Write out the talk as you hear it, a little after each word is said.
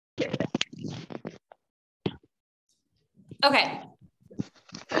Okay.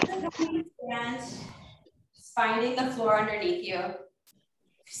 And finding the floor underneath you.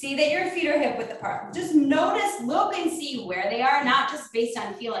 See that your feet are hip width apart. Just notice, look, and see where they are, not just based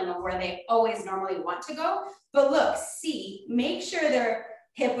on feeling of where they always normally want to go, but look, see, make sure they're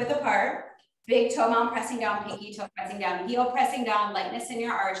hip width apart, big toe mound pressing down, pinky toe pressing down, heel pressing down, lightness in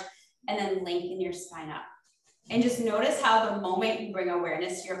your arch, and then lengthen your spine up. And just notice how the moment you bring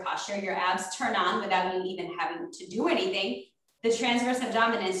awareness to your posture, your abs turn on without you even having to do anything. The transverse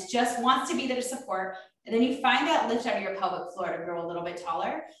abdominis just wants to be there to support. And then you find that lift out of your pelvic floor to grow a little bit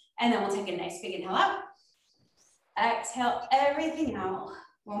taller. And then we'll take a nice big inhale up. Exhale everything out.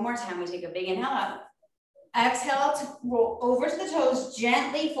 One more time, we take a big inhale up. Exhale to roll over to the toes,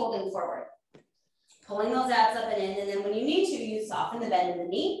 gently folding forward. Pulling those abs up and in. And then when you need to, you soften the bend in the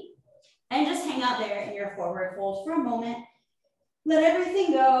knee. And just hang out there in your forward fold for a moment. Let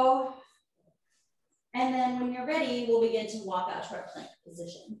everything go. And then when you're ready, we'll begin to walk out to our plank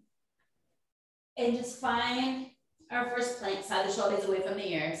position. And just find our first plank, side the shoulders away from the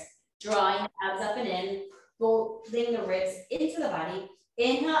ears, drawing the abs up and in, folding the ribs into the body.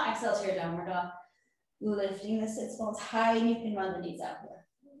 Inhale, exhale to your downward dog. Lifting the sits bones high, and you can run the knees out here.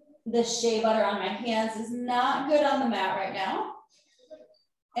 The shea butter on my hands is not good on the mat right now.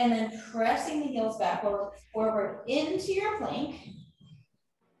 And then pressing the heels back forward into your plank.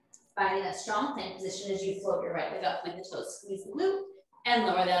 Finding that strong plank position as you float your right leg up, like the toes, squeeze the glute. And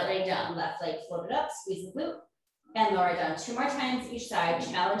lower that leg down, left leg floated up, squeeze the glute, and lower it down 2 more times each side,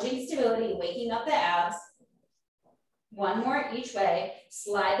 challenging stability, waking up the abs. 1 more each way,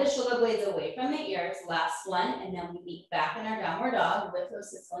 slide the shoulder blades away from the ears, last one, and then we meet back in our downward dog, lift those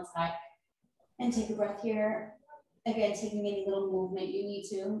sits bones high, and take a breath here. Again, taking any little movement you need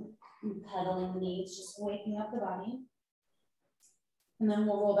to, pedaling the knees, just waking up the body. And then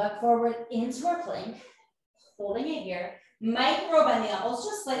we'll roll back forward into our plank, holding it here. Micro bend the elbows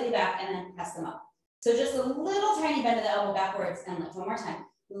just slightly back and then press them up. So just a little tiny bend of the elbow backwards and lift 1 more time.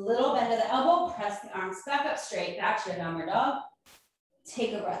 Little bend of the elbow, press the arms back up straight, back to your downward dog.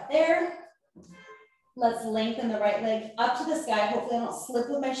 Take a breath there. Let's lengthen the right leg up to the sky. Hopefully I don't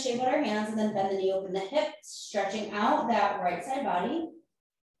slip with my shea butter hands, and then bend the knee, open the hip, stretching out that right side body.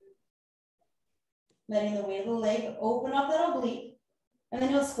 Letting the weight of the leg open up that oblique. And then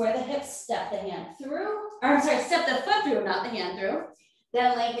you'll square the hips, step the hand through, or I'm sorry, step the foot through, not the hand through.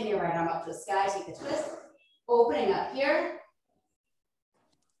 Then lengthen your right arm up to the sky, take the twist, opening up here.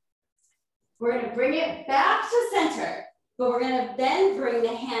 We're gonna bring it back to center, but we're gonna then bring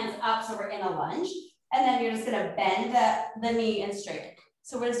the hands up so we're in a lunge, and then you're just gonna bend the knee and straighten.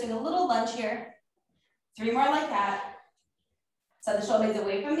 So we're just doing a little lunge here. 3 more like that. So the shoulders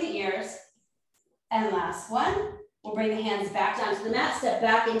away from the ears. And last one. We'll bring the hands back down to the mat, step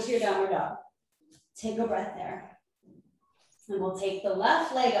back into your downward dog. Take a breath there. And we'll take the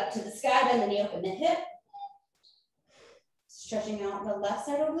left leg up to the sky, bend the knee, open the hip. Stretching out the left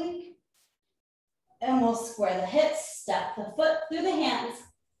side oblique. And we'll square the hips, step the foot through the hands,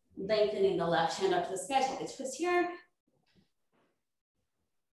 lengthening the left hand up to the sky, take a twist here.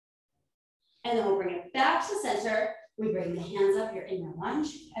 And then we'll bring it back to center. We bring the hands up, you're in your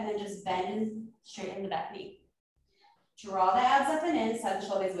lunge, and then just bend and straighten the back knee. Draw the abs up and in, side the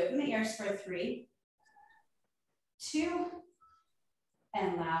shoulders away from the ears for 3, 2,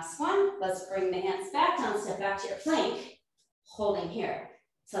 and last one. Let's bring the hands back down, step back to your plank, holding here.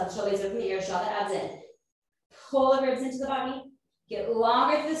 Side the shoulders away from the ears, draw the abs in. Pull the ribs into the body, get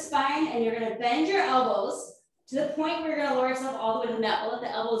longer through the spine, and you're gonna bend your elbows to the point where you're gonna lower yourself all the way to the mat. We'll let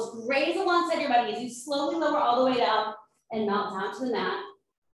the elbows graze alongside your body as you slowly lower all the way down and mount down to the mat.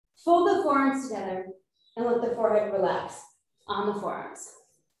 Fold the forearms together. And let the forehead relax on the forearms.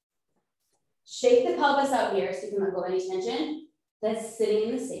 Shake the pelvis out here so you can let go of any tension that's sitting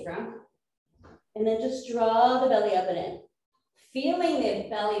in the sacrum. And then just draw the belly up and in. Feeling the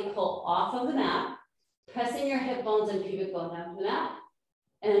belly pull off of the mat, pressing your hip bones and pubic bone down to the mat,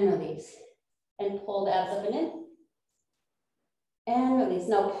 and release. And pull the abs up and in. And release.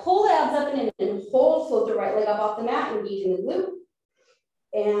 Now pull the abs up and in and hold, float the right leg up off the mat, engaging the glute.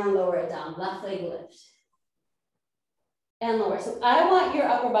 And lower it down, left leg lift. And lower. So I want your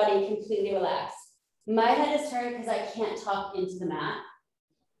upper body completely relaxed. My head is turned because I can't talk into the mat.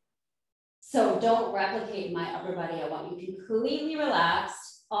 So don't replicate my upper body. I want you completely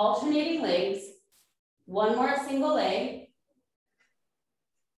relaxed, alternating legs. 1 more single leg.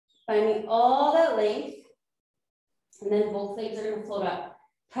 Finding all that length. And then both legs are going to float up.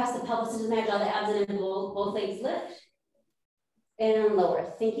 Press the pelvis into the mat, draw the abs in, and both legs lift. And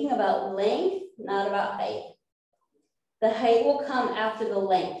lower. Thinking about length, not about height. The height will come after the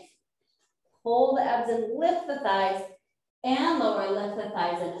length. Pull the abs and lift the thighs And lower, lift the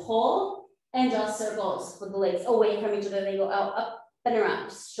thighs and hold. And draw circles with the legs away from each other. They go out, up and around.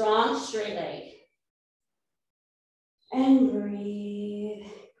 Strong, straight leg. And breathe.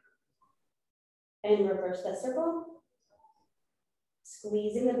 And reverse that circle.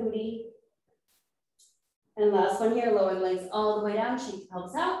 Squeezing the booty. And last one here, lower the legs all the way down, shake the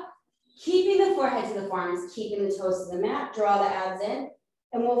pelvis out. Keeping the forehead to the forearms, keeping the toes to the mat, draw the abs in.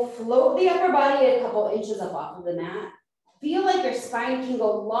 And we'll float the upper body a couple inches up off of the mat. Feel like your spine can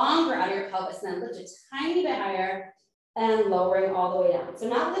go longer out of your pelvis, and then lift a tiny bit higher and lowering all the way down. So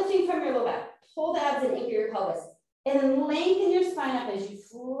not lifting from your low back. Pull the abs and anchor your pelvis. And then lengthen your spine up as you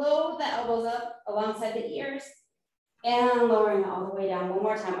float the elbows up alongside the ears and lowering all the way down. One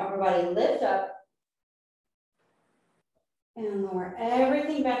more time, upper body lift up and lower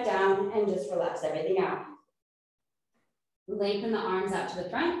everything back down and just relax everything out. Lengthen the arms out to the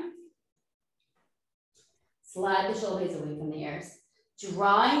front. Slide the shoulders away from the ears.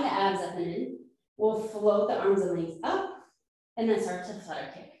 Drawing the abs up and in. We'll float the arms and legs up and then start to flutter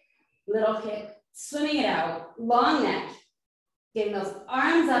kick. Little kick, swimming it out, long neck. Getting those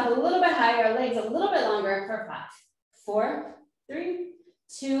arms up a little bit higher, legs a little bit longer for 5, 4, 3,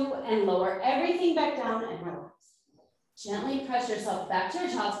 2, and lower everything back down and relax. Gently press yourself back to your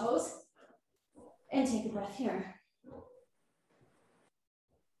child's pose and take a breath here.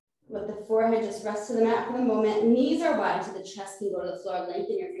 Let the forehead just rest to the mat for the moment. Knees are wide so the chest can go to the floor.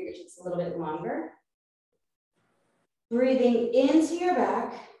 Lengthen your fingertips a little bit longer. Breathing into your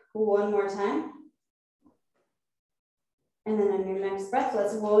back one more time. And then on your next breath,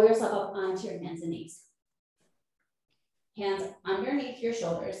 let's roll yourself up onto your hands and knees. Hands underneath your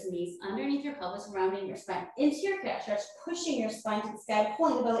shoulders, knees underneath your pelvis, rounding your spine into your cat stretch, pushing your spine to the sky,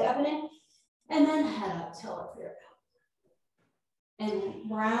 pulling the belly up and in, and then head up, tail up for your back. And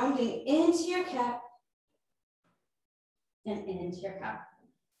rounding into your cat and into your cow.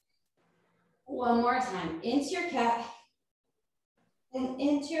 One more time, into your cat and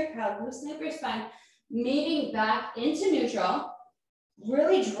into your cow. Loosen up your spine, meeting back into neutral.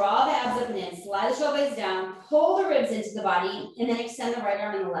 Really draw the abs up and in, slide the shoulder blades down, pull the ribs into the body, and then extend the right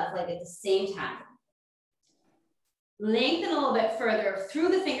arm and the left leg at the same time. Lengthen a little bit further through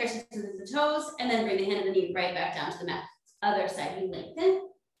the fingertips and the toes, and then bring the hand and the knee right back down to the mat. Other side, you lengthen.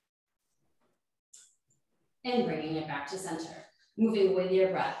 And bringing it back to center. Moving with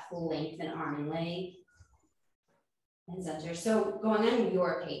your breath, lengthen arm and leg. And center. So going on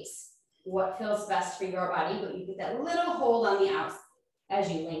your pace. What feels best for your body, but you get that little hold on the outs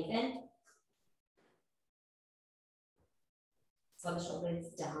as you lengthen. Slide the shoulder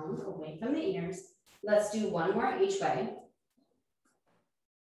blades down, away from the ears. Let's do one more each way.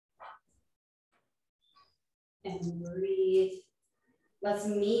 And breathe. Let's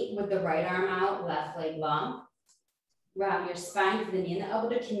meet with the right arm out, left leg long. Round your spine for the knee and the elbow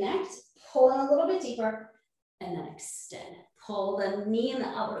to connect. Pull in a little bit deeper and then extend. Pull the knee and the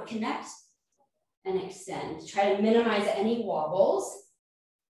elbow to connect and extend. Try to minimize any wobbles.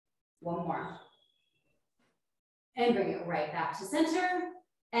 One more. And bring it right back to center.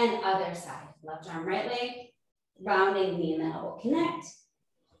 And other side. Left arm, right leg. Rounding knee and the elbow connect.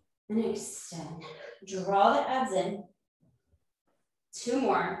 And extend. Draw the abs in. 2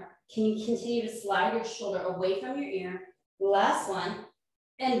 more. Can you continue to slide your shoulder away from your ear? Last one.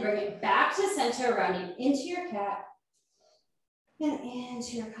 And bring it back to center, rounding into your cat. And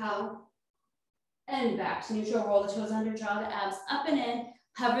into your cow. And back to neutral. Roll the toes under, draw the abs up and in.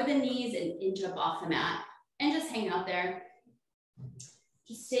 Hover the knees and inch up off the mat. And just hang out there.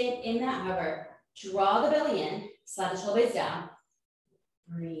 Just stay in that hover. Draw the belly in. Slide the shoulder blades down.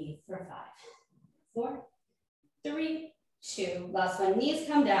 Breathe for 5, 4, 3, 2. Last one. Knees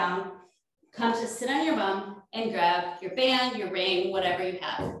come down. Come to sit on your bum and grab your band, your ring, whatever you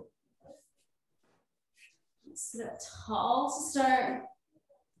have. Sit up tall to start.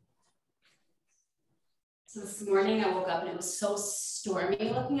 So this morning I woke up and it was so stormy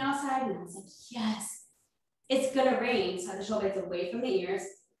looking outside, and I was like, yes, it's gonna rain. So the shoulder blades away from the ears.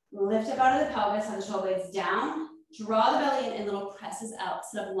 Lift up out of the pelvis, have the shoulder blades down. Draw the belly in and little presses out,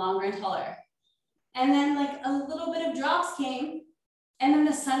 sit up longer and taller. And then like a little bit of drops came, and then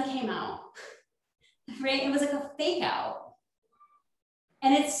the sun came out. Right? It was like a fake out.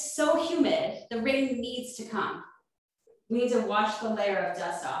 And it's so humid, the rain needs to come. We need to wash the layer of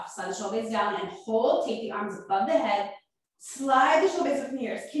dust off. Slide the shoulder blades down and hold, take the arms above the head, slide the shoulder blades from the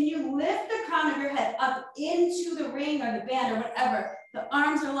ears. Can you lift the crown of your head up into the ring or the band or whatever? The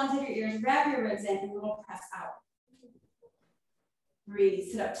arms are alongside your ears, wrap your ribs in and a little press out.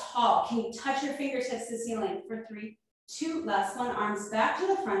 Breathe, sit up tall. Can you touch your fingertips to the ceiling for 3, 2, last one. Arms back to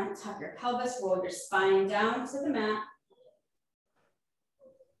the front, tuck your pelvis, roll your spine down to the mat.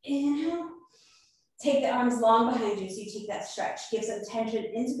 Inhale. Take the arms long behind you so you take that stretch. Give some tension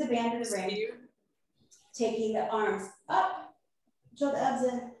into the band of the ring. Taking the arms up. Draw the abs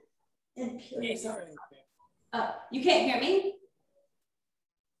in. And peel yourself up. You can't hear me?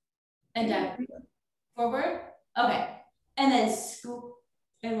 And down. Forward. Okay. And then scoop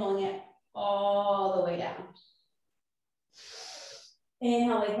and rolling it all the way down.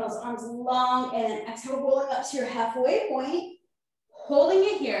 Inhale, make those arms long, and then exhale, rolling up to your halfway point. Holding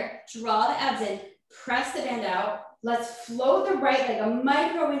it here, draw the abs in, press the band out. Let's float the right leg, a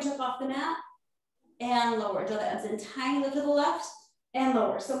micro inch up off the mat, and lower. Draw the abs in, tiny lift to the left, and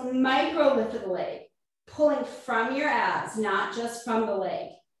lower. So micro lift of the leg, pulling from your abs, not just from the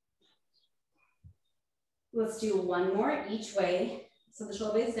leg. Let's do one more each way. So the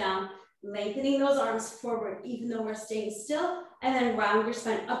shoulder blades down, lengthening those arms forward, even though we're staying still, and then round your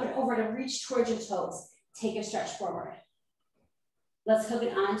spine up and over to reach towards your toes. Take a stretch forward. Let's hook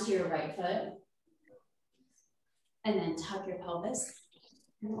it onto your right foot. And then tuck your pelvis.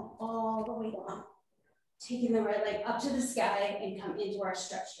 And go all the way down. Taking the right leg up to the sky and come into our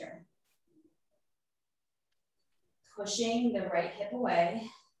stretch here. Pushing the right hip away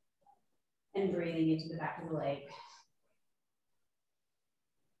and breathing into the back of the leg.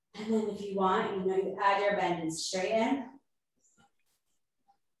 And then if you want, you know, you add your bend and straighten.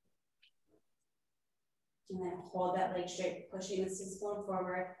 And then hold that leg straight, pushing the sits bone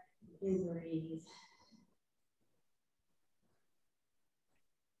forward, and breathe.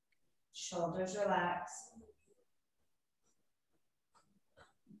 Shoulders relax.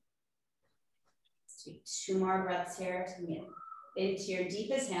 Let's take 2 more breaths here to get into your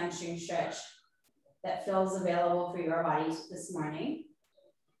deepest hamstring stretch that feels available for your body this morning.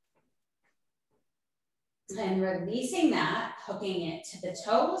 And releasing that, hooking it to the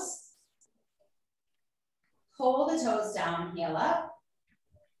toes. Pull the toes down, heel up,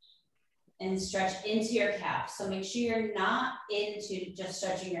 and stretch into your calf. So make sure you're not into just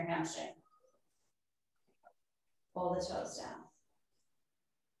stretching your hamstring. Pull the toes down.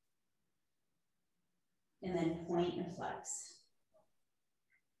 And then point and flex.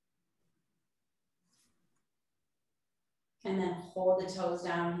 And then hold the toes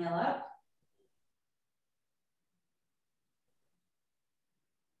down, heel up.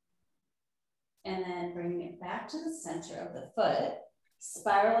 And then bring it back to the center of the foot,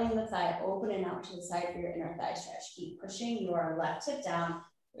 spiraling the thigh open and out to the side for your inner thigh stretch. Keep pushing your left hip down,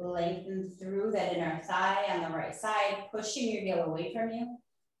 lengthen through that inner thigh on the right side, pushing your heel away from you.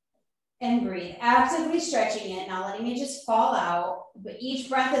 And breathe, actively stretching it, not letting it just fall out. But each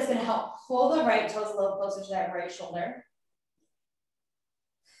breath is gonna help pull the right toes a little closer to that right shoulder.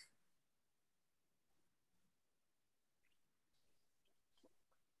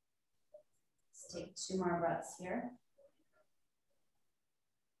 Take 2 more breaths here.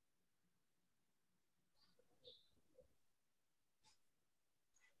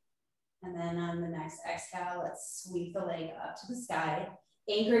 And then on the next exhale, let's sweep the leg up to the sky.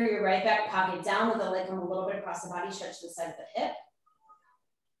 Anchor your right back pocket down with the leg come a little bit across the body, stretch to the side of the hip.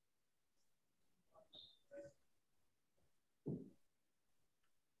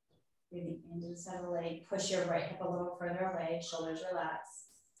 Breathing into the side of the leg, push your right hip a little further away, shoulders relax.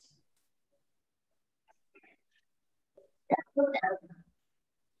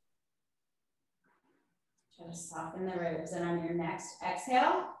 Try to soften the ribs, and on your next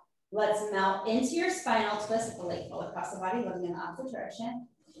exhale, let's melt into your spinal twist with the leg pull across the body, looking in the opposite direction.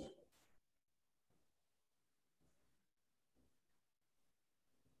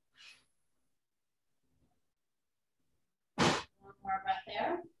 One more breath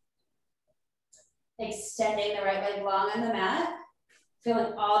there. Extending the right leg long on the mat,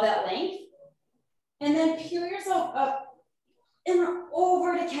 feeling all that length. And then peel yourself up and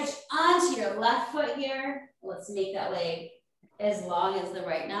over to catch onto your left foot here. Let's make that leg as long as the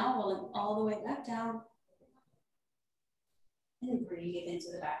right now, rolling all the way back down. And breathe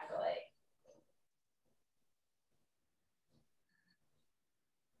into the back of the leg.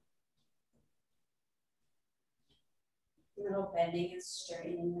 Little bending and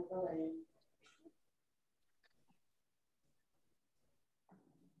straightening of the leg.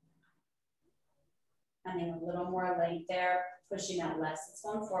 Finding a little more length there, pushing out less. It's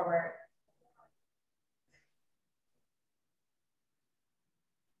one forward.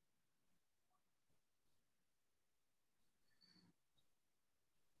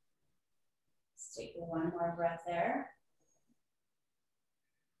 Let's take 1 more breath there.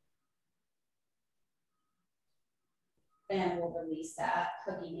 And we'll release that,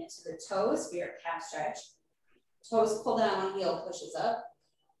 hooking it to the toes for your calf stretch. Toes pull down, heel pushes up.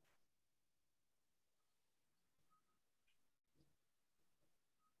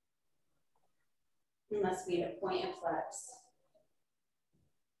 unless we need a point and flex.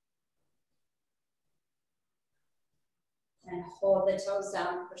 And hold the toes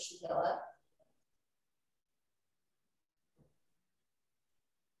down, push the heel up.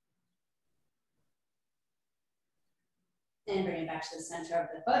 And bring it back to the center of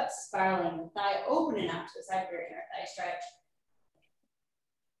the foot, spiraling the thigh, opening out to the side for your inner thigh stretch.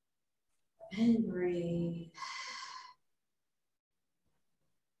 And breathe.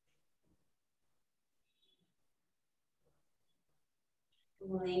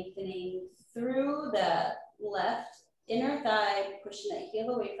 Lengthening through the left inner thigh, pushing that heel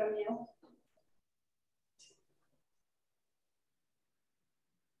away from you.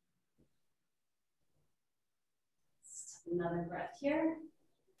 Another breath here.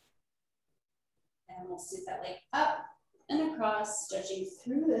 And we'll scoot that leg up and across, stretching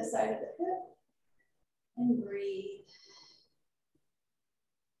through the side of the hip. And breathe.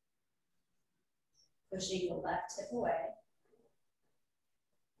 Pushing the left hip away.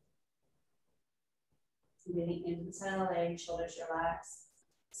 Breathing into the side of the leg, shoulders relax.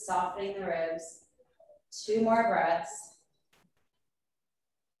 Softening the ribs. 2 more breaths.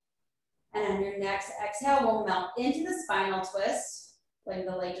 And on your next exhale, we'll melt into the spinal twist. Letting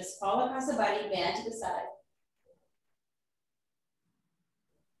the leg just fall across the body, band to the side.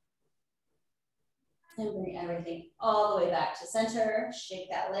 And bring everything all the way back to center. Shake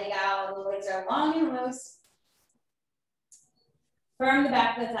that leg out. The legs are long and loose. Firm the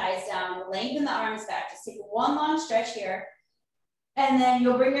back of the thighs down. Lengthen the arms back. Just take one long stretch here. And then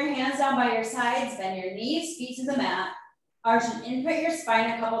you'll bring your hands down by your sides. Bend your knees, feet to the mat. Arch and input your spine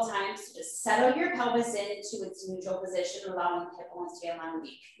a couple times to just settle your pelvis into its neutral position, allowing the hip bones to be aligned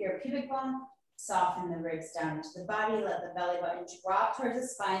with your pubic bone. Soften the ribs down into the body. Let the belly button drop towards the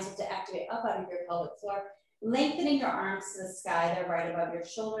spine so to activate up out of your pelvic floor. Lengthening your arms to the sky. They're right above your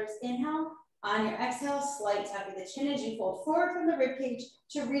shoulders. Inhale. On your exhale, slight tap of the chin as you fold forward from the rib cage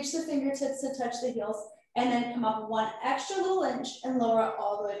to reach the fingertips to touch the heels. And then come up 1 extra little inch and lower it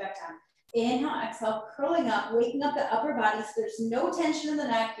all the way back down. Inhale, exhale, curling up, waking up the upper body so there's no tension in the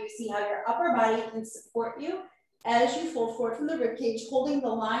neck. You see how your upper body can support you as you fold forward from the rib cage, holding the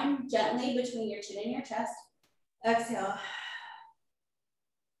line gently between your chin and your chest. Exhale.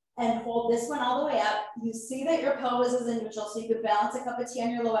 And hold this one all the way up. You see that your pelvis is in neutral, so you could balance a cup of tea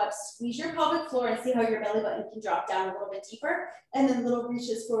on your low abs. Squeeze your pelvic floor and see how your belly button can drop down a little bit deeper. And then little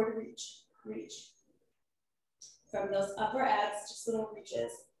reaches forward, reach, reach. From those upper abs, just little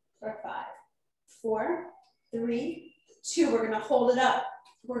reaches. For 5, 4, 3, 2. We're gonna hold it up.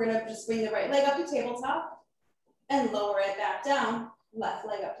 We're gonna just bring the right leg up to tabletop and lower it back down. Left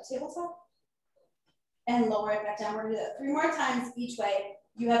leg up to tabletop and lower it back down. We're gonna do that 3 more times each way.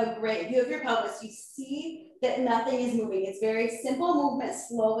 You have a great view of your pelvis. You see that nothing is moving. It's very simple movement,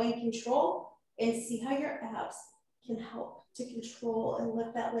 slow and control, and see how your abs can help to control and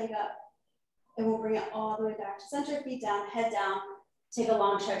lift that leg up. And we'll bring it all the way back to center, feet down, head down. Take a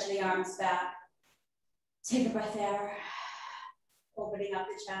long stretch of the arms back. Take a breath there. Opening up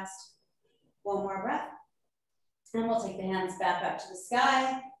the chest. 1 more breath. And we'll take the hands back up to the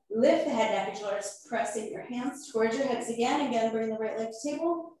sky. Lift the head, neck, and shoulders, pressing your hands towards your hips again. Again, bring the right leg to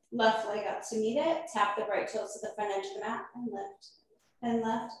table. Left leg up to meet it. Tap the right toes to the front edge of the mat and lift, and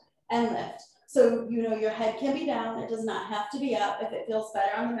left, and lift. So you know your head can be down. It does not have to be up. If it feels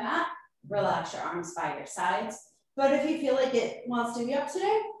better on the mat, relax your arms by your sides. But if you feel like it wants to be up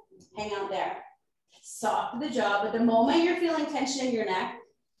today, hang out there. Soften the jaw, but the moment you're feeling tension in your neck,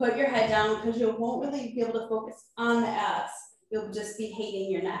 put your head down because you won't really be able to focus on the abs. You'll just be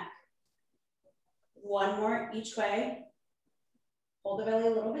hating your neck. 1 more each way. Hold the belly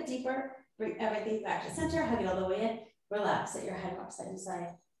a little bit deeper. Bring everything back to center. Hug it all the way in. Relax. Let your head up side to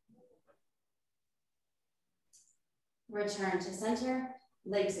side. Return to center.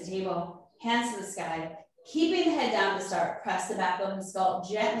 Legs to table. Hands to the sky. Keeping the head down to start. Press the back of the skull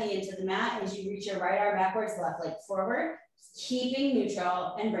gently into the mat as you reach your right arm backwards, left leg forward. Keeping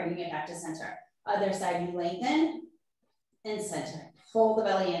neutral and bringing it back to center. Other side, you lengthen and center. Hold the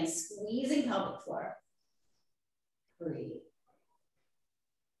belly in, squeezing pelvic floor. Breathe.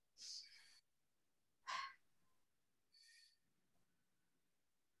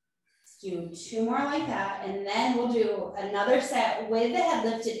 Do 2 more like that, and then we'll do another set with the head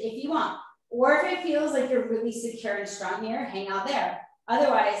lifted if you want. Or if it feels like you're really secure and strong here, hang out there.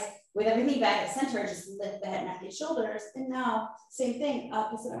 Otherwise, with everything back at center, just lift the head, neck, and shoulders. And now, same thing,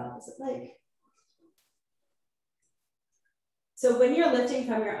 opposite leg. So when you're lifting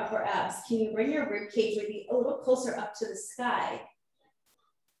from your upper abs, can you bring your rib cage maybe a little closer up to the sky?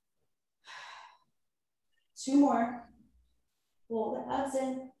 2 more. Pull the abs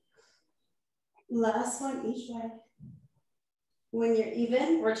in. Last one each way. When you're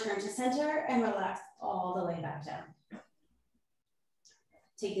even, return to center and relax all the way back down.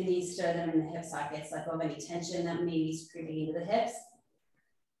 Take the knees, stir them in the hip sockets, let go of any tension that maybe is creeping into the hips.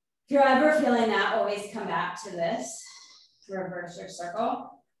 If you're ever feeling that, always come back to this. Reverse your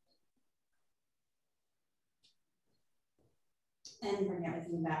circle. And bring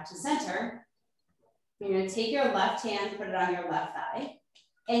everything back to center. You're gonna take your left hand, put it on your left thigh,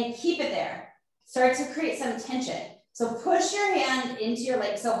 and keep it there. Start to create some tension. So push your hand into your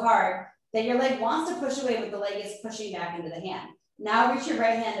leg so hard that your leg wants to push away, but the leg is pushing back into the hand. Now reach your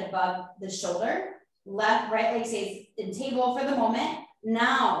right hand above the shoulder. Right leg stays in table for the moment.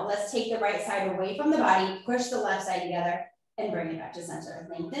 Now let's take the right side away from the body, push the left side together, and bring it back to center.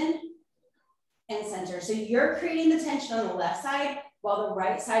 Lengthen and center. So you're creating the tension on the left side while the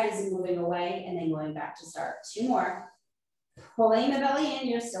right side is moving away and then going back to start. 2 more. Pulling the belly in,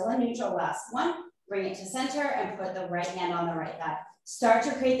 you're still in neutral. Last one. Bring it to center and put the right hand on the right thigh. Start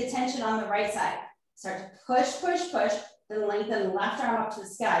to create the tension on the right side. Start to push, push, push. Then lengthen the left arm up to the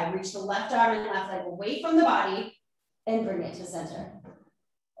sky. Reach the left arm and left leg away from the body and bring it to center.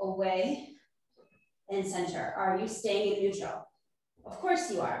 Away and center. Are you staying in neutral? Of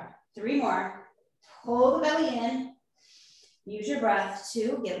course you are. 3 more. Pull the belly in. Use your breath.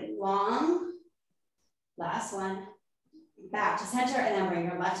 2. Get long. Last one. Back to center and then bring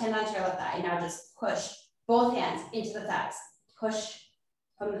your left hand onto your left thigh. Now just push both hands into the thighs. Push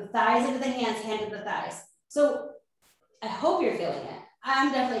from the thighs into the hands, hand to the thighs. So I hope you're feeling it.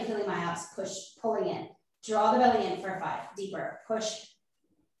 I'm definitely feeling my abs push, pulling in. Draw the belly in for 5. Deeper. Push.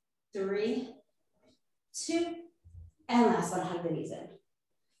 3, 2, and last one. Hug the knees in.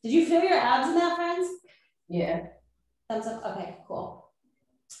 Did you feel your abs in that, friends? Yeah. Thumbs up. Okay, cool.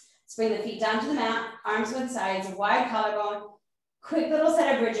 Let's bring the feet down to the mat, arms width sides, wide collarbone. Quick little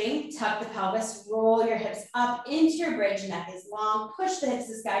set of bridging. Tuck the pelvis, roll your hips up into your bridge. Neck is long. Push the hips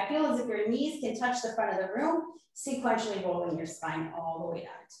to the sky. Feel as if your knees can touch the front of the room. Sequentially rolling your spine all the way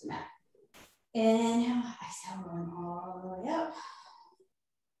down to the mat. Inhale, exhale, rolling all the way up.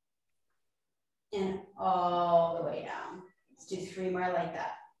 And all the way down. Let's do 3 more like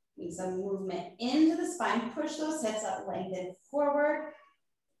that. Need some movement into the spine. Push those hips up, lengthen forward,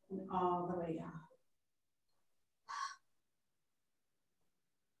 and all the way down.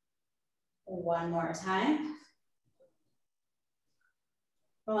 1 more time.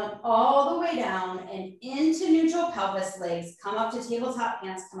 Rolling all the way down and into neutral pelvis, legs come up to tabletop,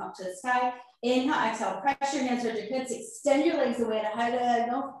 hands come up to the sky. Inhale, exhale, press your hands towards your hips, extend your legs away at a high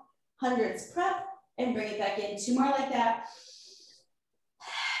diagonal, hundreds prep, and bring it back in. 2 more like that.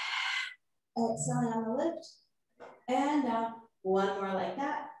 Exhaling on the lift, and down. 1 more like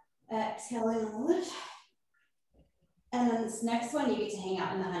that. Exhaling on the lift. And then this next one, you get to hang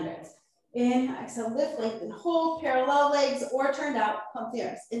out in the hundreds. Inhale, exhale, lift, lengthen, hold, parallel legs or turned out, pump the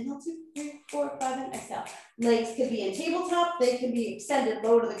arms. Inhale, 2, 3, 4, 5, and exhale. Legs could be in tabletop, they could be extended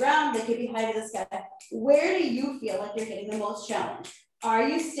low to the ground, they could be high to the sky. Where do you feel like you're getting the most challenge? Are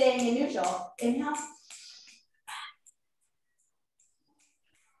you staying in neutral? Inhale.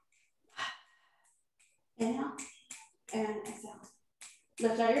 Inhale, and exhale.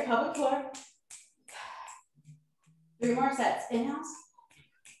 Lift out your pelvic floor. 3 more sets. Inhale.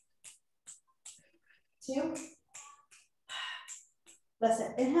 2.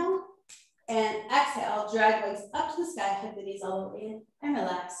 Listen, inhale and exhale. Drag legs up to the sky, hug the knees all the way in, and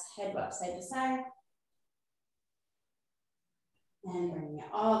relax. Head up side to side. And bring it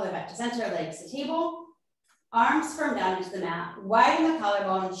all the way back to center, legs to table. Arms firm down into the mat. Widen the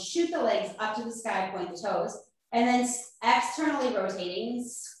collarbone, shoot the legs up to the sky, point the toes. And then externally rotating,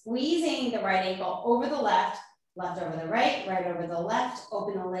 squeezing the right ankle over the left, left over the right, right over the left,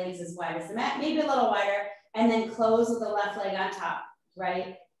 open the legs as wide as the mat, maybe a little wider, and then close with the left leg on top,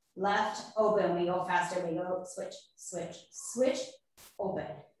 right, left, open, we go faster, we go switch, switch, switch, open.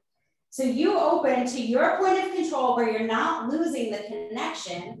 So you open to your point of control where you're not losing the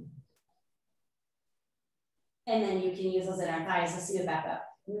connection, and then you can use those inner thighs. Let's do it back up.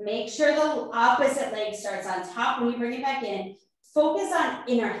 Make sure the opposite leg starts on top when you bring it back in. Focus on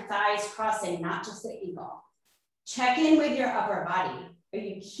inner thighs crossing, not just the ankle. Check in with your upper body. Are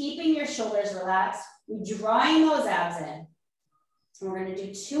you keeping your shoulders relaxed? Are you drawing those abs in? And we're going to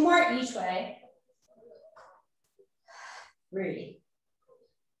do 2 more each way. Breathe.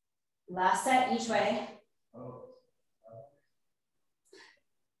 Last set each way.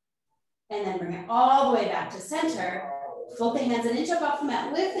 And then bring it all the way back to center. Float the hands an inch up off the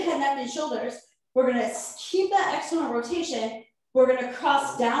mat. Lift the head, neck, and shoulders. We're going to keep that external rotation. We're gonna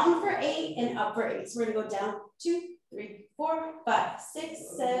cross down for 8 and up for 8. So we're gonna go down 2, 3, 4, 5,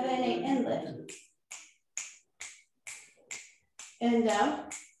 6, 7, 8, and lift. And down.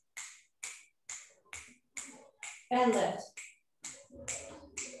 And lift.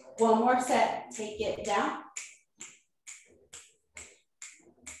 One more set. Take it down.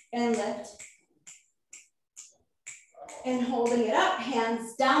 And lift. And holding it up,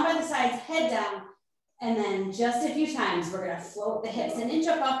 hands down by the sides, head down. And then just a few times, we're gonna float the hips an inch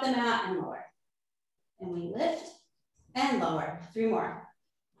up off the mat and lower. And we lift and lower. 3 more.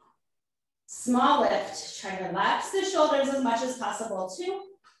 Small lift. Try to relax the shoulders as much as possible. 2.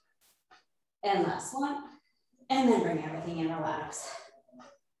 And last one. And then bring everything in, relax.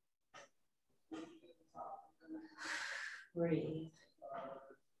 Breathe.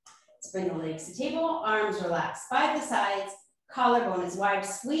 Let's bring the legs to table, arms relaxed by the sides, collarbone is wide,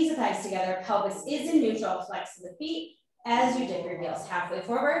 squeeze the thighs together, pelvis is in neutral, flex the feet as you dip your heels halfway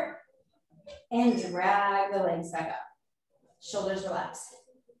forward and drag the legs back up. Shoulders relax.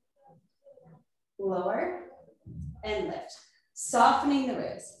 Lower and lift. Softening the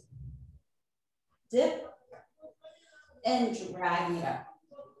ribs. Dip and dragging it up.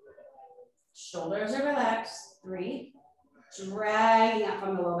 Shoulders are relaxed. 3. Dragging up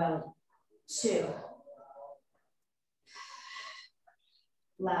from the low belly. 2.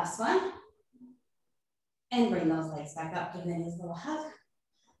 Last one. And bring those legs back up. Give the knees a little hug.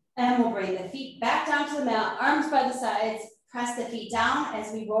 And we'll bring the feet back down to the mat, arms by the sides. Press the feet down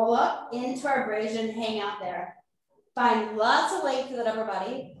as we roll up into our bridge and hang out there. Find lots of length through that upper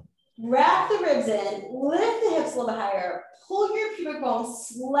body. Wrap the ribs in, lift the hips a little bit higher. Pull your pubic bone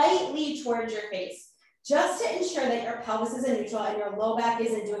slightly towards your face, just to ensure that your pelvis is in neutral and your low back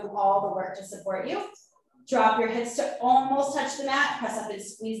isn't doing all the work to support you. Drop your hips to almost touch the mat, press up and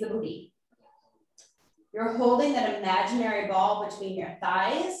squeeze the booty. You're holding that imaginary ball between your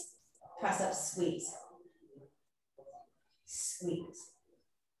thighs. Press up, squeeze. Squeeze.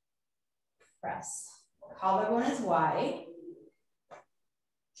 Press. Collarbone is wide.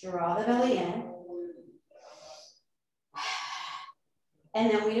 Draw the belly in.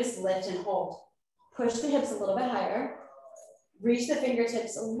 And then we just lift and hold. Push the hips a little bit higher. Reach the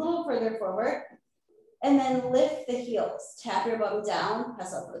fingertips a little further forward. And then lift the heels. Tap your bum down,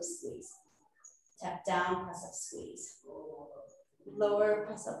 press up, lift, squeeze. Tap down, press up, squeeze. Lower,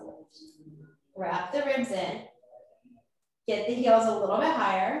 press up, lift. Wrap the ribs in. Get the heels a little bit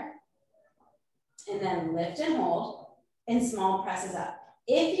higher. And then lift and hold. And small presses up.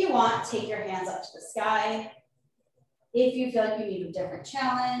 If you want, take your hands up to the sky. If you feel like you need a different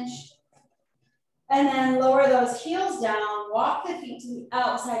challenge. And then lower those heels down, walk the feet to the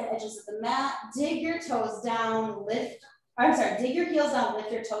outside edges of the mat, dig your toes down, dig your heels down,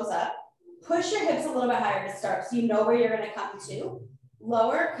 lift your toes up. Push your hips a little bit higher to start so you know where you're gonna come to.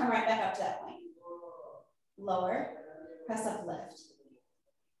 Lower, come right back up to that point. Lower, press up, lift.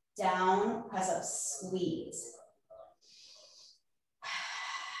 Down, press up, squeeze.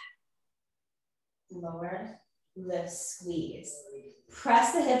 Lower, lift, squeeze.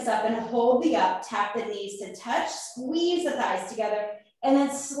 Press the hips up and hold the up, tap the knees to touch, squeeze the thighs together, and then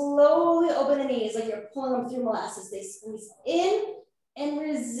slowly open the knees like you're pulling them through molasses. They squeeze in and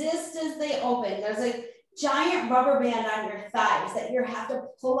resist as they open. There's a giant rubber band on your thighs that you have to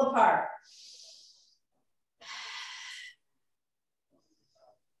pull apart.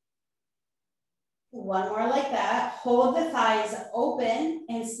 One more like that. Hold the thighs open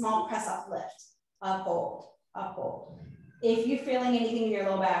and small press up, lift. Up, hold, up, hold. If you're feeling anything in your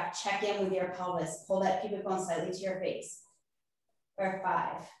low back, check in with your pelvis. Pull that pubic bone slightly to your face. For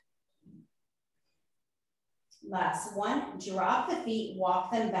 5. Last one, drop the feet,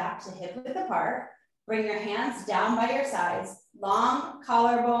 walk them back to hip width apart. Bring your hands down by your sides. Long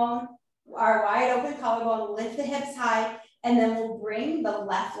collarbone, our wide open collarbone, lift the hips high, and then we'll bring the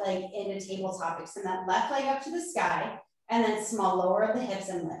left leg into tabletop. Extend that left leg up to the sky, and then small lower the hips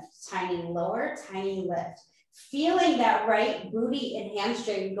and lift. Tiny lower, tiny lift. Feeling that right booty and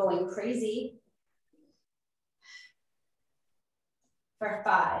hamstring going crazy. For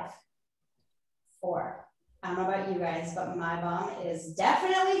 5, 4. I don't know about you guys, but my bum is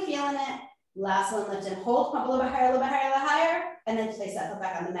definitely feeling it. Last one, lift and hold, pump a little bit higher, a little bit higher, a little higher, and then place that foot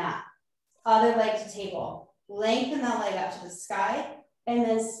back on the mat. Other leg to table. Lengthen that leg up to the sky, and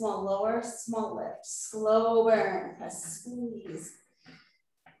then small lower, small lift. Slow burn, press, squeeze.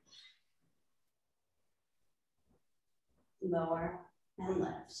 Lower and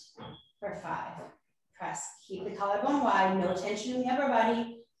lift. For 5. Press, keep the collarbone wide, no tension in the upper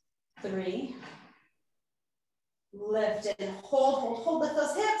body. 3. Lift and hold, hold, hold, lift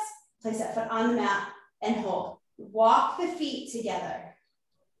those hips. Place that foot on the mat and hold. Walk the feet together.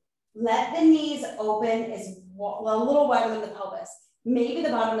 Let the knees open as well, a little wider than the pelvis. Maybe the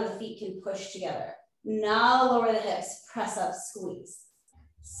bottom of the feet can push together. Now lower the hips, press up, squeeze.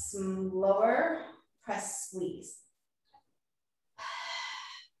 Lower, press, squeeze.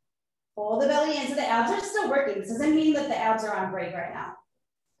 Hold the belly in so the abs are still working. This doesn't mean that the abs are on break right now.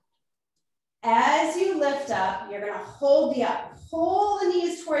 As you lift up, you're gonna hold the up. Pull the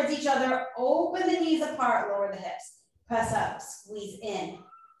knees towards each other, open the knees apart, lower the hips. Press up, squeeze in.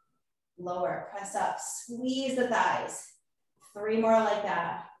 Lower, press up, squeeze the thighs. 3 more like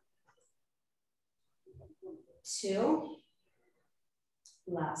that. 2.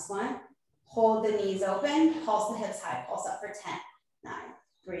 Last one. Hold the knees open, pulse the hips high, pulse up for 10, 9,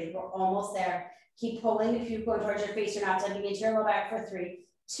 breathe, we're almost there. Keep pulling if you're going towards your face, you're not dumping into your low back for 3,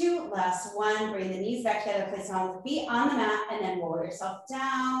 2, last one. Bring the knees back together, place on the feet on the mat, and then roll yourself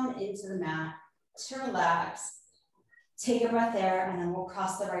down into the mat to relax. Take a breath there, and then we'll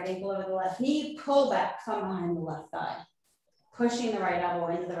cross the right ankle over the left knee, pull back from behind the left thigh. Pushing the right elbow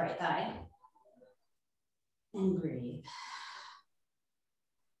into the right thigh. And breathe.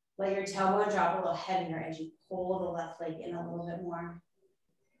 Let your tailbone drop a little heavier as you pull the left leg in a little bit more.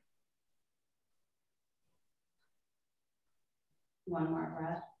 One more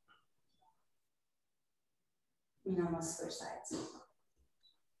breath. And then we'll switch sides.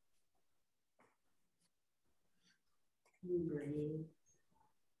 And breathe.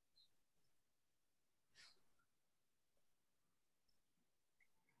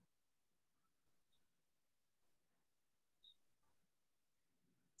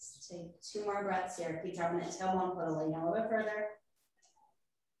 Let's take 2 more breaths here. Keep dropping that tailbone, put a leg a little bit further.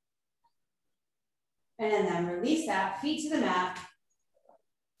 And then release that, feet to the mat.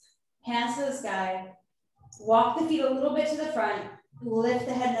 Hands to the sky. Walk the feet a little bit to the front. Lift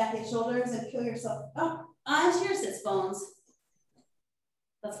the head, neck, and shoulders, and peel yourself up onto your sits bones.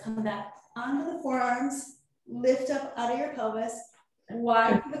 Let's come back onto the forearms. Lift up out of your pelvis.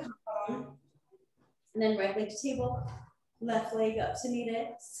 Wide through the collarbone. And then right leg to table. Left leg up to meet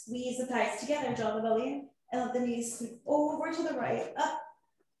it. Squeeze the thighs together, draw the belly in, and let the knees sweep over to the right, up,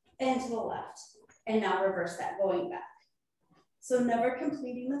 and to the left. And now reverse that, going back. So never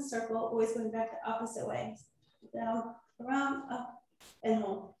completing the circle, always going back the opposite way. Down, around, up, and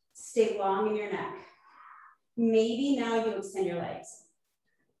hold. Stay long in your neck. Maybe now you extend your legs.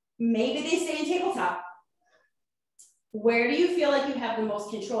 Maybe they stay in tabletop. Where do you feel like you have the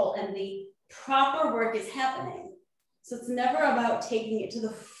most control and the proper work is happening? So it's never about taking it to the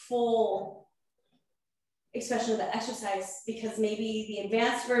full expression of the exercise, because maybe the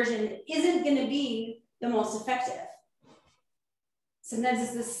advanced version isn't going to be the most effective. Sometimes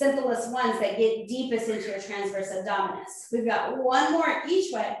it's the simplest ones that get deepest into your transverse abdominis. We've got 1 more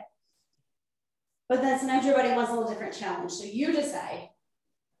each way, but then sometimes your body wants a little different challenge. So you decide.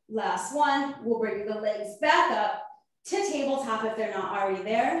 Last one, we'll bring the legs back up to tabletop if they're not already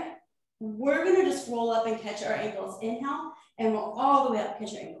there. We're gonna just roll up and catch our ankles. Inhale, and roll all the way up,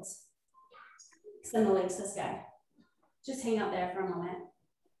 catch your ankles. Extend the legs to the sky. Just hang out there for a moment.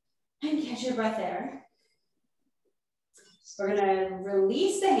 And catch your breath there. We're gonna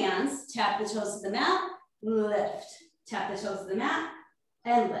release the hands, tap the toes to the mat, lift. Tap the toes to the mat,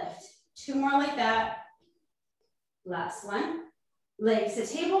 and lift. 2 more like that. Last one. Legs to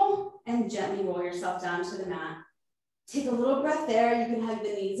table, and gently roll yourself down to the mat. Take a little breath there. You can hug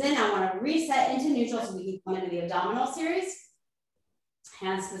the knees in. I want to reset into neutral so we can come into the abdominal series.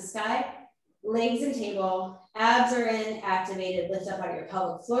 Hands to the sky, legs and table, abs are in, activated. Lift up out of your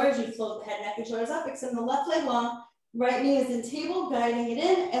pelvic floor as you float the head, neck, and shoulders up. Extend the left leg long. Right knee is in table, guiding it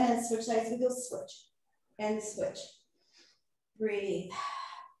in, and then switch sides. We go switch and switch. Breathe.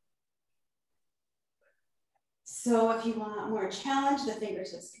 So if you want more challenge, the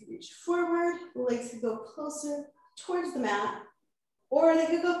fingertips can reach forward, the legs can go closer towards the mat, or they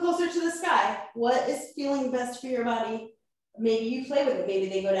could go closer to the sky. What is feeling best for your body? Maybe you play with it. Maybe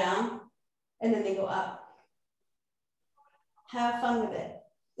they go down and then they go up. Have fun with it.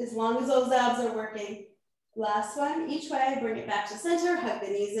 As long as those abs are working. Last one, each way, bring it back to center, hug the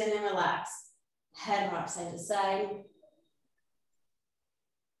knees in and relax. Head rock side to side.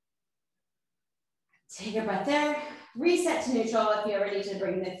 Take a breath there. Reset to neutral. If you ever need to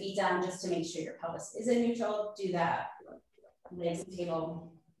bring the feet down just to make sure your pelvis is in neutral, do that. Legs to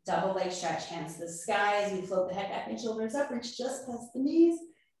table, double leg stretch, hands to the sky as we float the head back and shoulders up, reach just past the knees.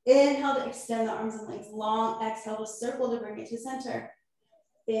 Inhale to extend the arms and legs long. Exhale to circle to bring it to center.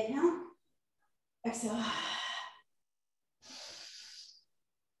 Inhale. Exhale.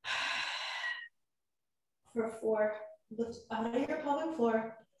 For 4, lift out of your pelvic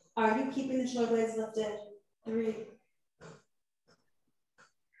floor. Are you keeping the shoulder blades lifted? 3.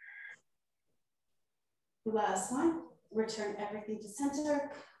 Last one. Return everything to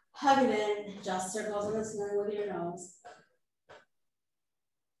center. Hug it in. Just circles in the ceiling with your nose.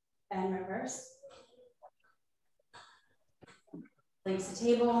 And reverse. Legs to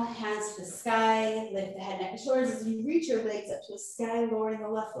table, hands to the sky. Lift the head, neck, and shoulders as you reach your legs up to the sky, lowering the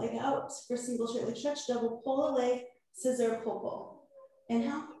left leg out for single straight leg stretch. Double pull the leg, scissor, pull, pull.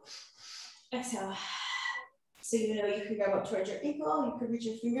 Inhale. Exhale. So you know you can grab up towards your ankle, you could reach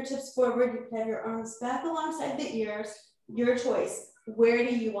your fingertips forward, you can have your arms back alongside the ears, your choice. Where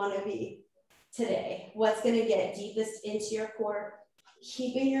do you want to be today? What's going to get deepest into your core?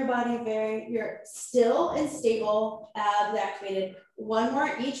 Keeping your body you're still and stable, abs activated. One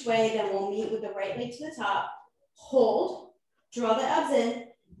more each way, then we'll meet with the right leg to the top. Hold, draw the abs in,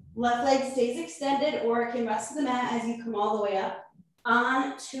 left leg stays extended or it can rest to the mat as you come all the way up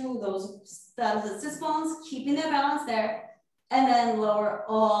onto those thumbs and sit bones, keeping their balance there, and then lower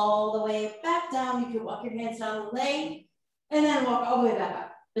all the way back down. You can walk your hands down the leg, and then walk all the way back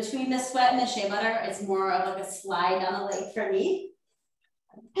up. Between the sweat and the shea butter, it's more of like a slide down the leg for me.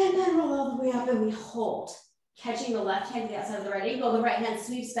 And then roll all the way up and we hold. Catching the left hand to the outside of the right ankle, the right hand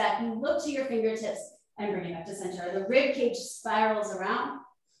sweeps back. You look to your fingertips and bring it back to center. The rib cage spirals around.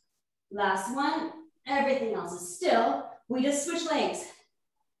 Last one, everything else is still. We just switch legs.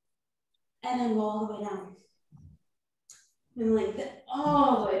 And then roll all the way down. And lengthen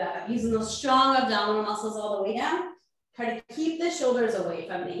all the way back up, using those strong abdominal muscles all the way down. Try to keep the shoulders away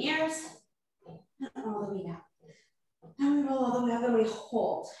from the ears. And all the way down. And we roll all the way up and we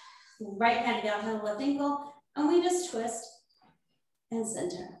hold. Right hand down to the left ankle. And we just twist and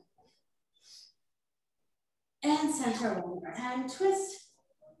center. And center one more time. Twist.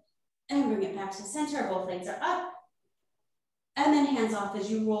 And bring it back to center. Both legs are up. And then hands off as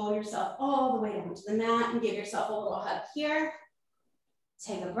you roll yourself all the way down to the mat and give yourself a little hug here.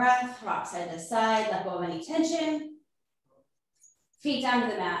 Take a breath, rock side to side, let go of any tension. Feet down to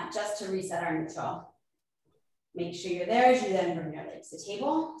the mat just to reset our neutral. Make sure you're there as you then bring your legs to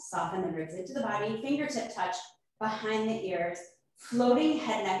table. Soften the ribs into the body, fingertip touch behind the ears. Floating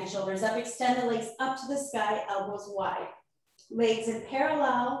head, neck, and shoulders up. Extend the legs up to the sky, elbows wide. Legs in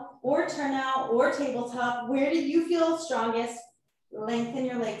parallel or turnout or tabletop. Where do you feel strongest? Lengthen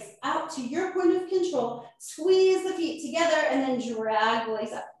your legs out to your point of control. Squeeze the feet together and then drag the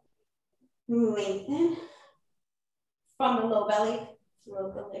legs up. Lengthen from the low belly.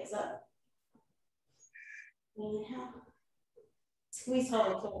 Float the legs up. Inhale. Squeeze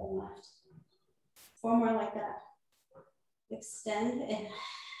forward, forward and left. 4 more like that. Extend in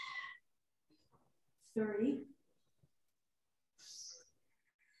 3,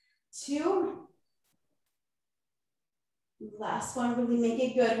 2. Last one, really make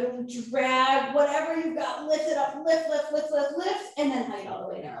it good. Really drag whatever you've got, lift it up, lift, lift, lift, lift, lift, and then hug it all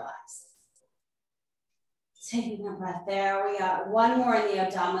the way to relax. Taking a breath there. We got one more in the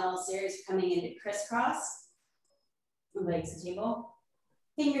abdominal series coming into crisscross. Legs to table.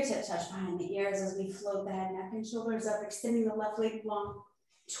 Fingertip touch behind the ears as we float the head, neck, and shoulders up, extending the left leg long.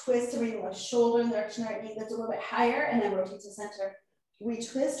 Twist to bring the left shoulder in the direction of our knee, lift a little bit higher, and then rotate to center.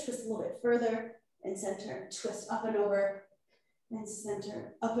 Retwist, twist a little bit further, and center. Twist up and over, and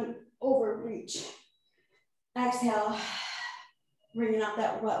center. Up and over, reach. Exhale, bringing out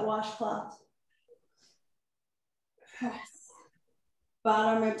that wet washcloth. Press.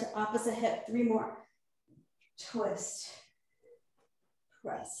 Bottom rib to opposite hip, 3 more. Twist.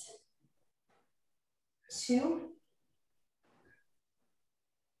 Press. 2.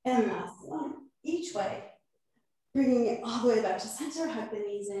 And last one, each way. Bringing it all the way back to center, hug the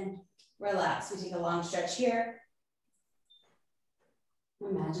knees in. Relax, we take a long stretch here.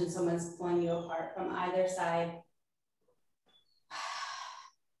 Imagine someone's pulling you apart from either side.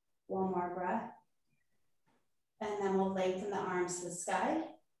 1 more breath. And then we'll lengthen the arms to the sky.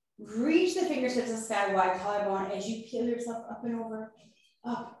 Reach the fingertips to the sky, wide collarbone as you peel yourself up and over.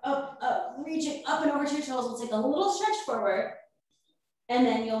 Up, up, up, reaching up and over to your toes. We'll take a little stretch forward, and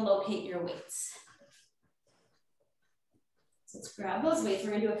then you'll locate your weights. So let's grab those weights.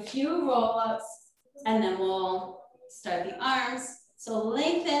 We're gonna do a few roll-ups, and then we'll start the arms. So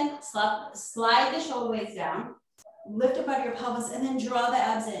lengthen, slide the shoulder blades down, lift up out of your pelvis, and then draw the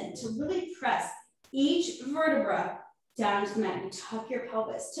abs in to really press each vertebra down to the mat. You tuck your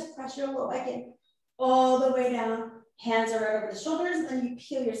pelvis to press your low back in all the way down. Hands are right over the shoulders, and then you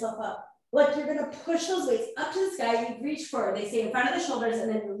peel yourself up. Like you're gonna push those weights up to the sky. You reach forward. They stay in front of the shoulders, and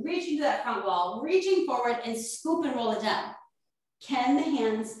then you're reaching to that front wall, reaching forward and scoop and roll it down. Can the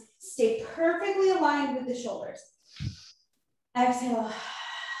hands stay perfectly aligned with the shoulders? Exhale.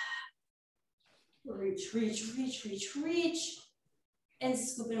 Reach, reach, reach, reach, reach. And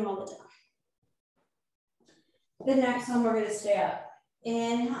scoop and roll it down. The next one, we're gonna stay up.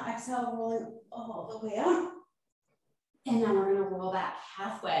 Inhale, exhale, rolling all the way up. And then we're gonna roll back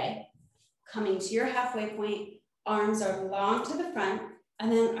halfway. Coming to your halfway point, arms are long to the front,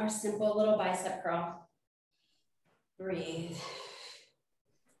 and then our simple little bicep curl. Breathe.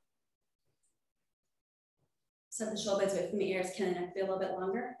 So the shoulder blades away from the ears, can the neck be a little bit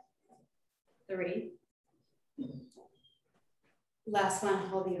longer? 3. Last one,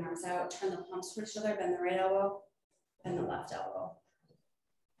 hold the arms out, turn the palms towards each other, bend the right elbow, bend the left elbow.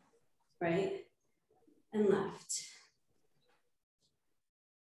 Right and left.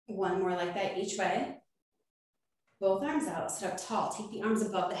 One more like that each way. Both arms out, sit up tall. Take the arms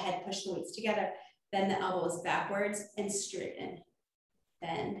above the head, push the weights together. Bend the elbows backwards and straighten.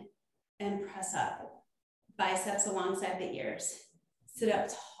 Bend and press up. Biceps alongside the ears. Sit up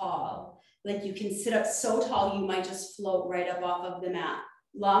tall. Like you can sit up so tall, you might just float right up off of the mat.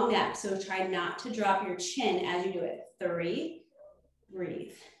 Long neck, so try not to drop your chin as you do it. 3,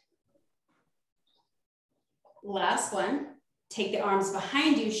 breathe. Last one, take the arms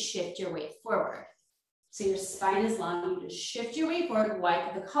behind you, shift your weight forward. So your spine is long, you just shift your weight forward,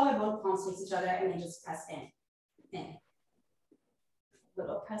 wipe the collarbone, palms face each other, and then just press in.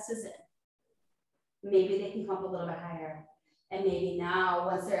 Little presses in. Maybe they can come up a little bit higher. And maybe now,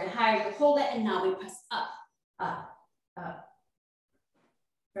 once they're in higher, you hold it, and now we press up, up, up.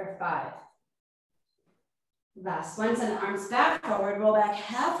 For 5. Last one, send the arms back forward, roll back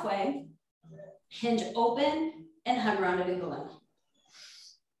halfway, hinge open, and hug around into the limb.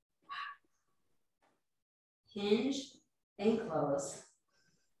 Hinge and close.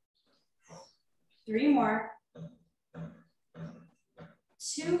 3 more.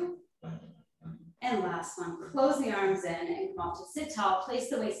 2. And last one, close the arms in and come up to sit tall, place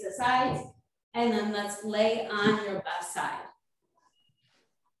the weights to the sides, and then let's lay on your left side.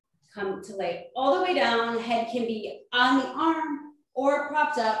 Come to lay all the way down, head can be on the arm or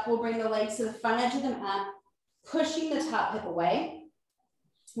propped up. We'll bring the legs to the front edge of the mat, pushing the top hip away.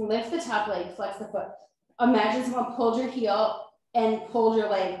 Lift the top leg, flex the foot. Imagine someone pulled your heel and pulled your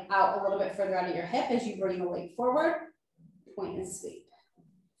leg out a little bit further out of your hip as you bring the leg forward, point and sweep.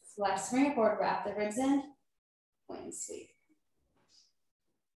 Flex, bring it forward, wrap the ribs in, point and sweep.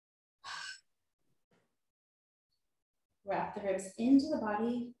 Wrap the ribs into the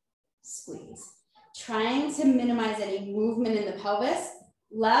body, squeeze. Trying to minimize any movement in the pelvis.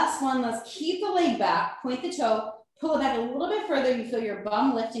 Last one, let's keep the leg back, point the toe, pull it back a little bit further. You feel your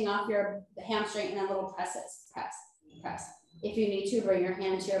bum lifting off your hamstring, and then little presses, press, press. If you need to, bring your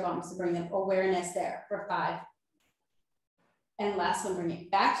hand to your bum, so bring the awareness there for 5. And last one, bring it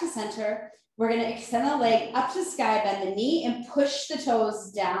back to center. We're gonna extend the leg up to the sky, bend the knee, and push the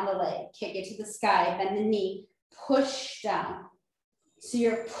toes down the leg. Kick it to the sky, bend the knee, push down. So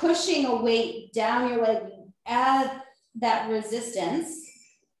you're pushing a weight down your leg, add that resistance.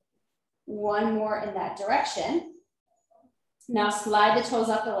 One more in that direction. Now slide the toes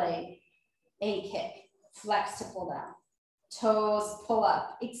up the leg and kick. Flex to pull down. Toes pull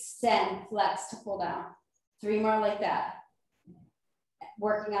up, extend, flex to pull down. 3 more like that.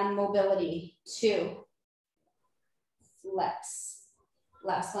 Working on mobility. 2. Flex.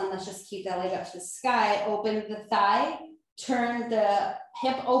 Last one, let's just keep that leg up to the sky. Open the thigh, turn the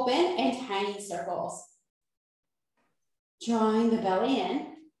hip open, and tiny circles. Drawing the belly in.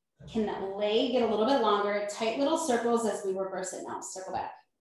 Can that leg get a little bit longer? Tight little circles as we reverse it now. Circle back.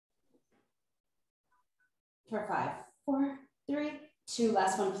 For 5, 4, 3, 2.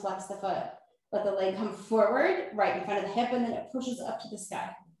 Last one, flex the foot. Let the leg come forward, right in front of the hip, and then it pushes up to the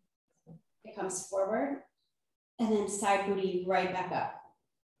sky. It comes forward, and then side booty right back up.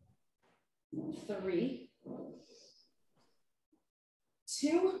 3,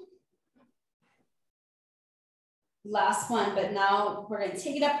 2. Last one, but now we're gonna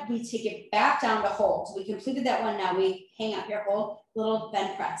take it up. We take it back down to hold. So we completed that one. Now we hang up here, hold, little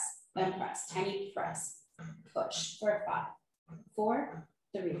bend press, tiny press, push for 5, 4,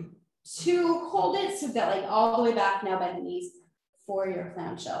 3, 2. Hold it, so that leg all the way back. Now bend the knees for your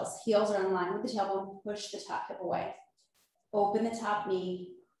clamshells. Heels are in line with the tailbone. Push the top hip away. Open the top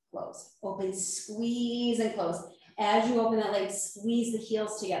knee, close. Open, squeeze, and close. As you open that leg, squeeze the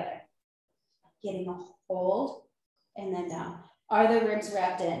heels together. Getting a hold. And then down. Are the ribs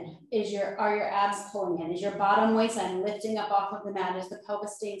wrapped in? Are your abs pulling in? Is your bottom waistline lifting up off of the mat? Is the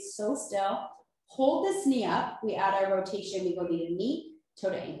pelvis staying so still? Hold this knee up. We add our rotation. We go knee to knee,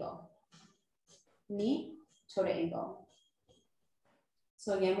 toe to ankle. Knee, toe to ankle.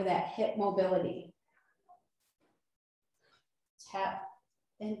 So again, with that hip mobility. Tap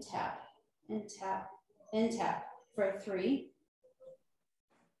and tap and tap, and tap for 3.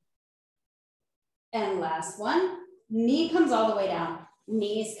 And last one, knee comes all the way down.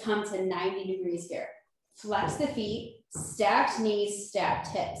 Knees come to 90 degrees here. Flex the feet, stacked knees, stacked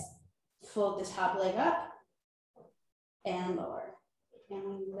hips. Fold the top leg up and lower. And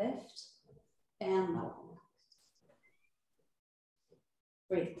we lift and lower.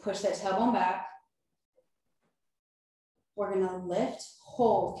 Breathe, push that tailbone back. We're gonna lift,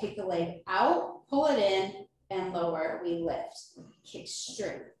 hold, kick the leg out, pull it in, and lower, we lift. Kick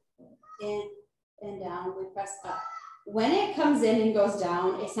straight, in and down, we press up. When it comes in and goes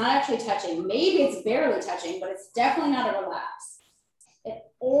down, it's not actually touching. Maybe it's barely touching, but it's definitely not a relax. It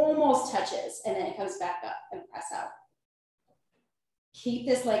almost touches, and then it comes back up and press out. Keep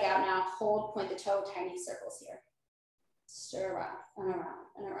this leg out now, hold, point the toe, tiny circles here. Stir around, and around,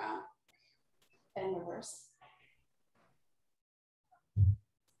 and around, and reverse.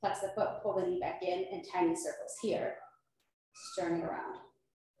 Flex the foot, pull the knee back in, and tiny circles here. Stirring around.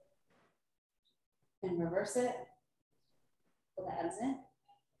 And reverse it. Pull the abs in.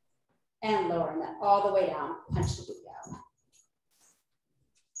 And lowering that all the way down. Punch the booty out.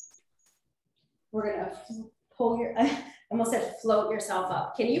 We're gonna pull your, I almost said float yourself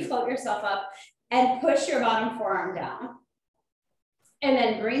up. Can you float yourself up and push your bottom forearm down? And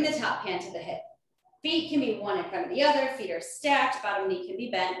then bring the top hand to the hip. Feet can be one in front of the other, feet are stacked, bottom knee can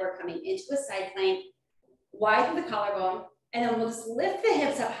be bent. We're coming into a side plank, widen the collarbone, and then we'll just lift the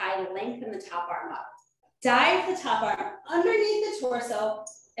hips up high to lengthen the top arm up. Dive the top arm underneath the torso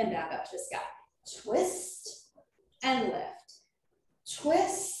and back up to the sky. Twist and lift.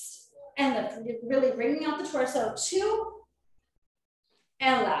 Twist and lift. Really bringing out the torso. 2.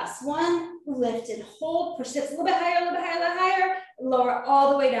 And last one. Lift and hold. Push hips a little bit higher, a little bit higher, a little higher. Lower all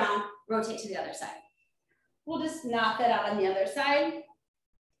the way down. Rotate to the other side. We'll just knock that out on the other side.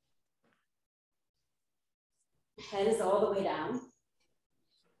 Head is all the way down.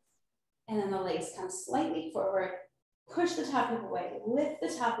 And then the legs come slightly forward. Push the top hip away. Lift the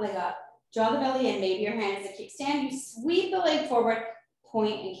top leg up. Draw the belly in. Maybe your hand is a kickstand. You sweep the leg forward,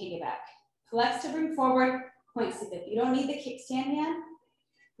 point and kick it back. Flex to bring forward, point sweep. If you don't need the kickstand hand,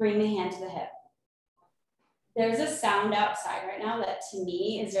 bring the hand to the hip. There's a sound outside right now that to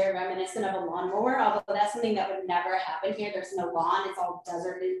me is very reminiscent of a lawnmower, although that's something that would never happen here. There's no lawn, it's all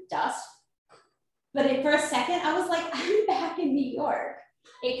desert and dust. But for a second, I was like, I'm back in New York.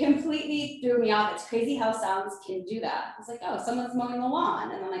 It completely threw me off. It's crazy how sounds can do that. I was like, oh, someone's mowing the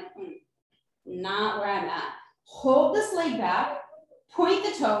lawn. And I'm like, not where I'm at. Hold this leg back, point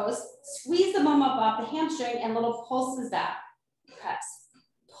the toes, squeeze the bum up off the hamstring and little pulses back. Press,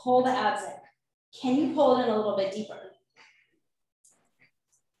 pull the abs in. Can you pull it in a little bit deeper?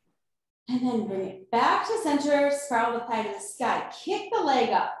 And then bring it back to center, spiral the thigh to the sky. Kick the leg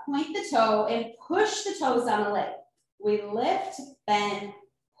up, point the toe, and push the toes down the leg. We lift, bend,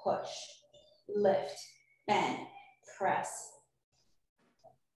 push. Lift, bend, press.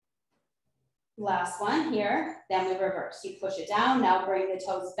 Last one here, then we reverse. You push it down, now bring the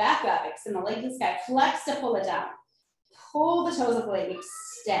toes back up, extend the leg to the sky, flex to pull it down. Pull the toes of the leg,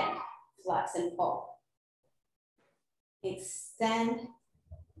 extend. Flex and pull. Extend.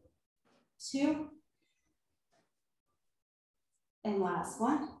 2. And last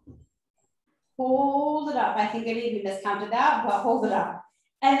one. Hold it up. I think I maybe miscounted that, but hold it up.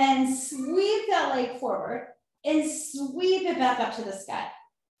 And then sweep that leg forward and sweep it back up to the sky.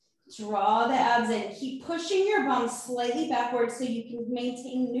 Draw the abs in. Keep pushing your bum slightly backwards so you can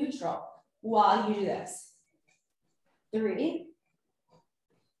maintain neutral while you do this. 3.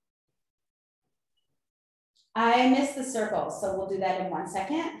 I missed the circle, so we'll do that in 1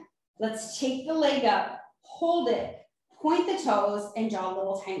 second. Let's take the leg up, hold it, point the toes, and draw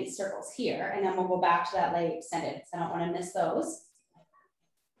little tiny circles here. And then we'll go back to that leg extended, because I don't want to miss those.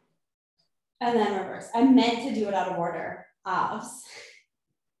 And then reverse. I meant to do it out of order. Abs.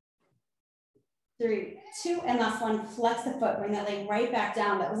 3, 2, and last one. Flex the foot, bring that leg right back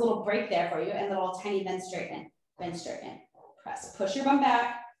down. That was a little break there for you, and little tiny bend straighten. Bend straighten. Press. Push your bum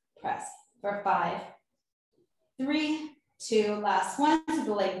back. Press for 5. 3, 2, last one. So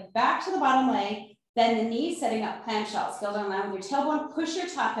the leg back to the bottom leg, then the knee setting up clamshells. Go down line with your tailbone, push your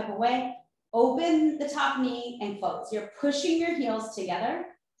top hip away, open the top knee and close. You're pushing your heels together.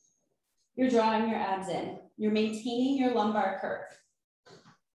 You're drawing your abs in. You're maintaining your lumbar curve.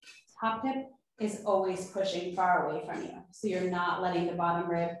 Top hip is always pushing far away from you. So you're not letting the bottom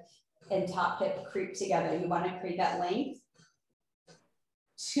rib and top hip creep together. You want to create that length.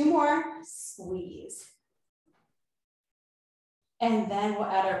 2 more, squeeze. And then we'll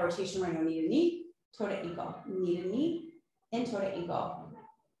add our rotation where you'll knee to knee, toe to ankle, knee to knee, and toe to ankle.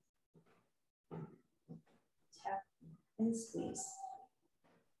 and squeeze.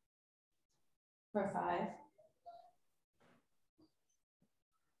 For 5.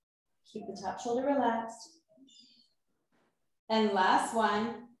 Keep the top shoulder relaxed. And last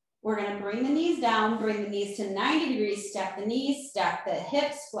one, we're gonna bring the knees down, bring the knees to 90 degrees, stack the knees, stack the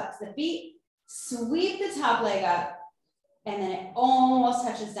hips, flex the feet, sweep the top leg up, and then it almost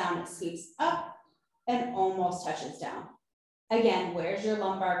touches down. It sweeps up and almost touches down. Again, where's your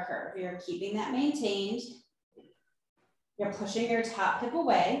lumbar curve? You're keeping that maintained. You're pushing your top hip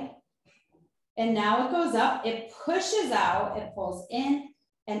away. And now it goes up, it pushes out, it pulls in,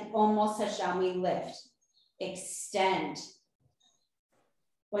 and almost touch down. We lift, extend.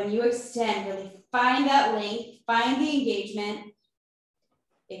 When you extend, really find that length, find the engagement,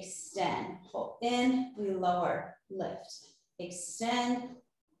 extend, pull in, we lower, lift, extend.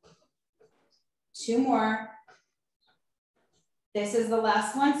 2 more. This is the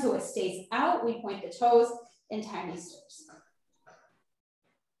last one, so it stays out. We point the toes in tiny stirs.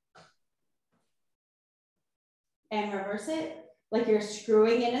 And reverse it like you're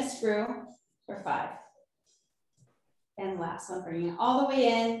screwing in a screw for 5. And last one, bring it all the way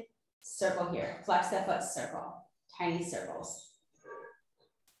in, circle here, flex that foot, circle, tiny circles.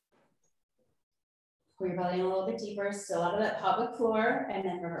 Pull your belly in a little bit deeper, still out of that pelvic floor, and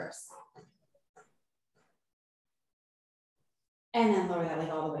then reverse. And then lower that leg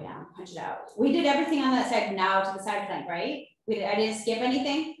all the way down, punch it out. We did everything on that side, now to the side plank, right? I didn't skip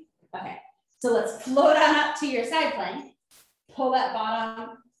anything? Okay, so let's float on up to your side plank. Pull that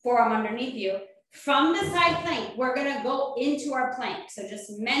bottom forearm underneath you. From the side plank, we're gonna go into our plank. So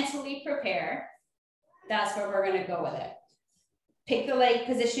just mentally prepare. That's where we're gonna go with it. Pick the leg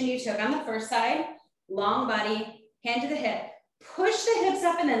position you took on the first side, long body, hand to the hip, push the hips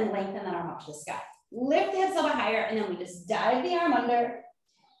up and then lengthen that arm up to the sky. Lift the hips a little bit higher and then we just dive the arm under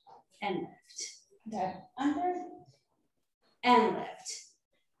and lift. Dive under and lift.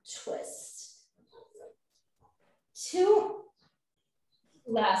 Twist. 2.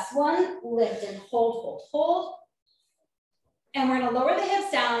 Last one, lift and hold, hold, hold. And we're gonna lower the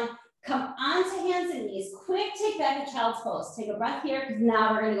hips down, come onto hands and knees. Quick, take back a child's pose. Take a breath here, because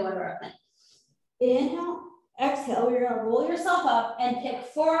now we're gonna go into our plank. Inhale, exhale, you're gonna roll yourself up and pick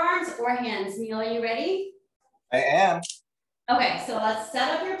forearms or hands. Neil, are you ready? I am. Okay, so let's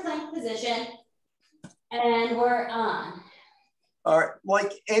set up your plank position and we're on. All right,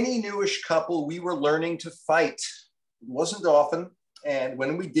 like any newish couple, we were learning to fight. It wasn't often. And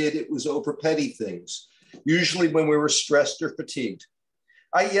when we did, it was over petty things, usually when we were stressed or fatigued.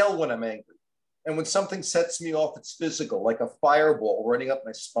 I yell when I'm angry. And when something sets me off, it's physical, like a fireball running up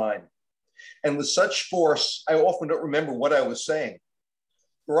my spine. And with such force, I often don't remember what I was saying.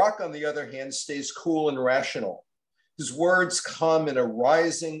 Barack, on the other hand, stays cool and rational. His words come in a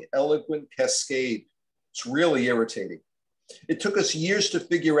rising, eloquent cascade. It's really irritating. It took us years to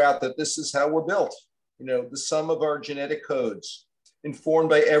figure out that this is how we're built. You know, the sum of our genetic codes, informed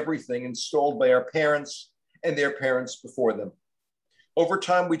by everything installed by our parents and their parents before them. Over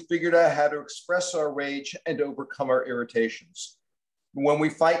time, we figured out how to express our rage and overcome our irritations. When we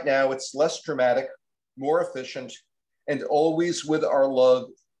fight now, it's less dramatic, more efficient, and always with our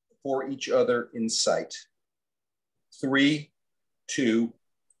love for each other in sight. 3, 2,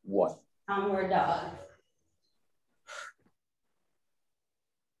 1. Downward dog.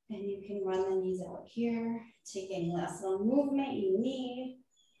 And you can run the knees out here. Take any last little movement you need.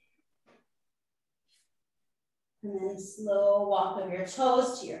 And then slow walk of your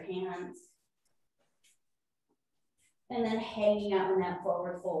toes to your hands. And then hanging out in that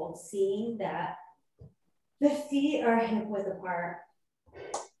forward fold, seeing that the feet are hip width apart.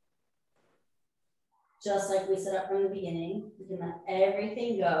 Just like we set up from the beginning, you can let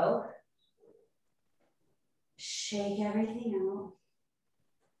everything go. Shake everything out.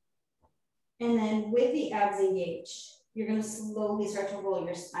 And then with the abs engaged, you're gonna slowly start to roll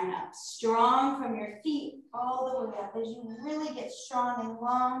your spine up. Strong from your feet all the way up as you really get strong and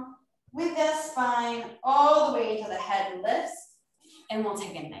long with that spine all the way to the head lifts. And we'll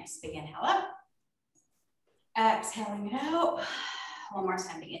take a nice big inhale up. Exhaling it out. One more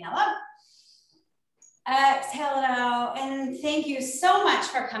time, big inhale up. Exhale it out. And thank you so much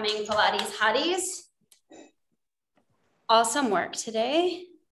for coming, Pilates Hotties. Awesome work today.